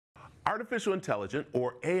Artificial intelligence,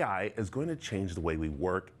 or AI, is going to change the way we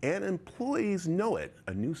work, and employees know it.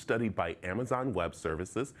 A new study by Amazon Web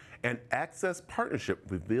Services and Access Partnership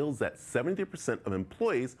reveals that 70% of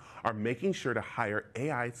employees are making sure to hire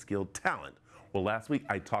AI-skilled talent. Well, last week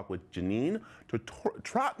I talked with Janine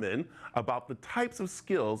Trotman about the types of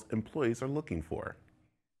skills employees are looking for.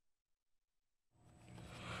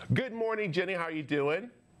 Good morning, Jenny. How are you doing?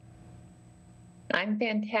 I'm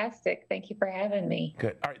fantastic. Thank you for having me.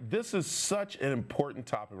 Good. All right. This is such an important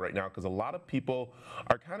topic right now because a lot of people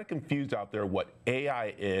are kind of confused out there what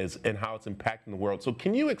AI is and how it's impacting the world. So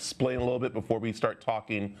can you explain a little bit before we start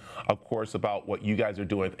talking, of course, about what you guys are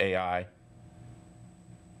doing with AI?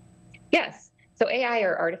 Yes. So AI,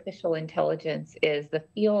 or artificial intelligence, is the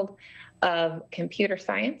field of computer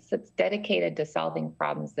science that's dedicated to solving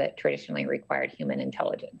problems that traditionally required human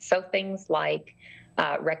intelligence. So things like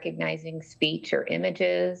recognizing speech or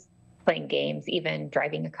images, playing games, even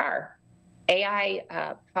driving a car.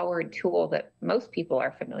 AI-powered tool that most people are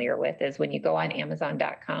familiar with is when you go on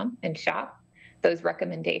Amazon.com and shop, those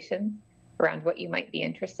recommendations around what you might be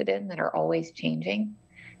interested in that are always changing.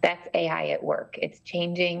 That's AI at work. It's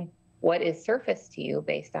changing what is surfaced to you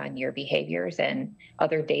based on your behaviors and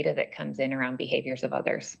other data that comes in around behaviors of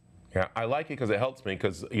others. Yeah, I like it because it helps me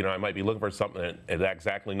because, I might be looking for something and it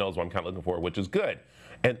exactly knows what I'm kind of looking for, which is good.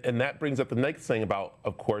 And that brings up the next thing about,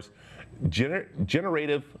 of course,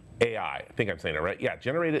 generative AI. I think I'm saying it right. Yeah,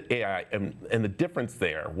 generative AI and the difference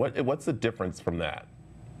there. What's the difference from that?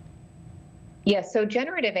 Yeah, so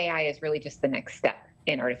generative AI is really just the next step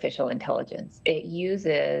in artificial intelligence. It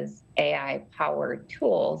uses AI-powered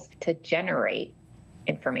tools to generate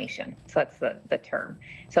information. So that's the term.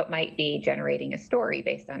 So it might be generating a story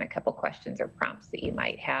based on a couple questions or prompts that you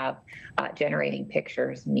might have, generating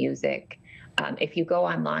pictures, music. If you go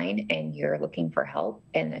online and you're looking for help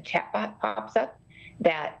and a chatbot pops up,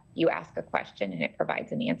 that you ask a question and it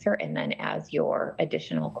provides an answer. And then as your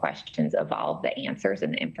additional questions evolve, the answers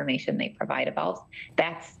and the information they provide evolves.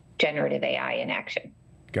 That's generative AI in action.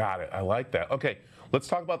 Got it. I like that. Okay, let's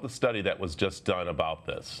talk about the study that was just done about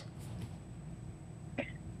this.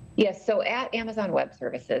 Yes, so at Amazon Web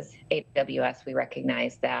Services, AWS, we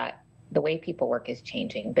recognize that the way people work is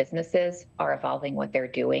changing. Businesses are evolving what they're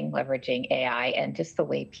doing, leveraging AI, and just the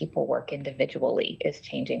way people work individually is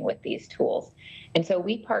changing with these tools. And so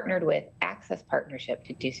we partnered with Access Partnership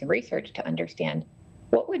to do some research to understand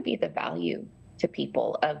what would be the value to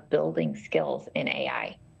people of building skills in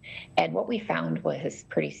AI. And what we found was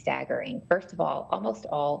pretty staggering. First of all, almost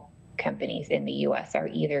all companies in the US are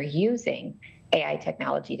either using AI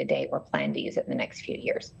technology today or plan to use it in the next few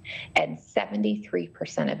years. And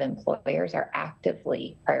 73% of employers are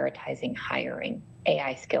actively prioritizing hiring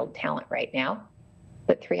AI skilled talent right now,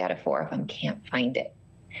 but 3 out of 4 of them can't find it.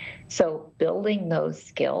 So building those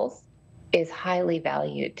skills is highly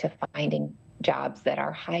valued to finding jobs that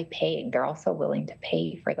are high paying. They're also willing to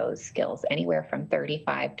pay for those skills, anywhere from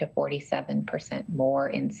 35 to 47% more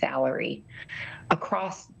in salary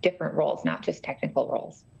across different roles, not just technical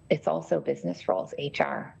roles. It's also business roles,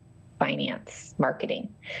 HR, finance,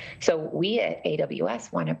 marketing. So we at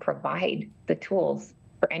AWS want to provide the tools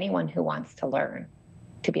for anyone who wants to learn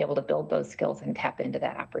to be able to build those skills and tap into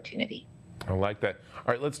that opportunity. I like that.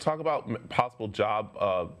 All right, let's talk about possible jobs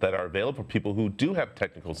that are available for people who do have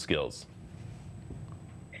technical skills.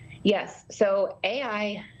 Yes, so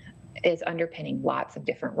AI is underpinning lots of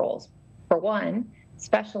different roles. For one,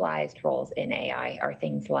 specialized roles in AI are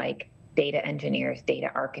things like data engineers,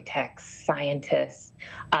 data architects, scientists,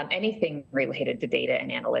 anything related to data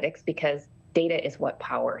and analytics, because data is what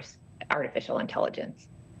powers artificial intelligence.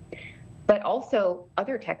 But also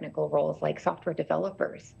other technical roles like software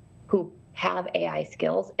developers who have AI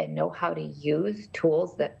skills and know how to use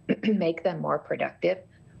tools that make them more productive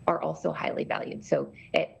are also highly valued. So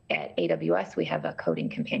at AWS, we have a coding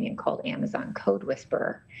companion called Amazon Code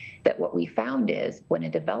Whisperer, that what we found is when a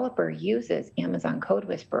developer uses Amazon Code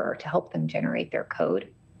Whisperer to help them generate their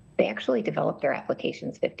code, they actually develop their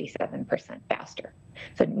applications 57% faster.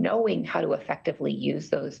 So knowing how to effectively use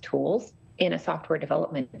those tools in a software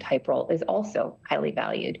development type role is also highly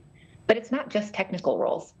valued. But it's not just technical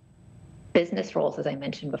roles. Business roles, as I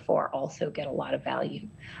mentioned before, also get a lot of value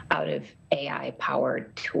out of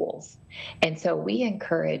AI-powered tools. And so we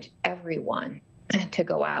encourage everyone to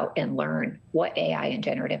go out and learn what AI and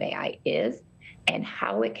generative AI is and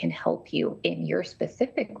how it can help you in your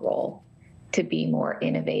specific role to be more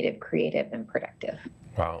innovative, creative, and productive.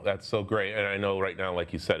 Wow, that's so great. And I know right now,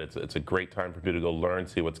 like you said, it's a great time for people to go learn,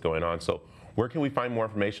 see what's going on. So where can we find more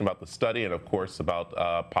information about the study and, of course,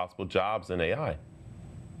 about possible jobs in AI?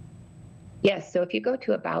 Yes, so if you go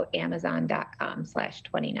to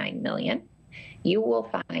aboutamazon.com/29million, you will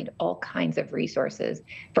find all kinds of resources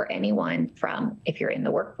for anyone from if you're in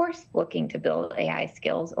the workforce looking to build AI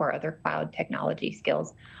skills or other cloud technology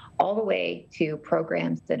skills, all the way to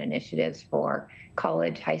programs and initiatives for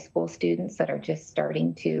college, high school students that are just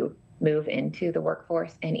starting to move into the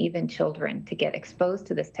workforce, and even children to get exposed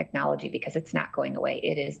to this technology because it's not going away.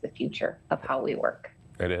 It is the future of how we work.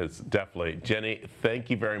 It is, definitely. Jenny, thank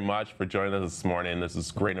you very much for joining us this morning. This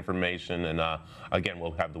is great information. And again,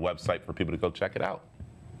 we'll have the website for people to go check it out.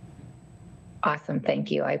 Awesome.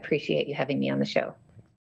 Thank you. I appreciate you having me on the show.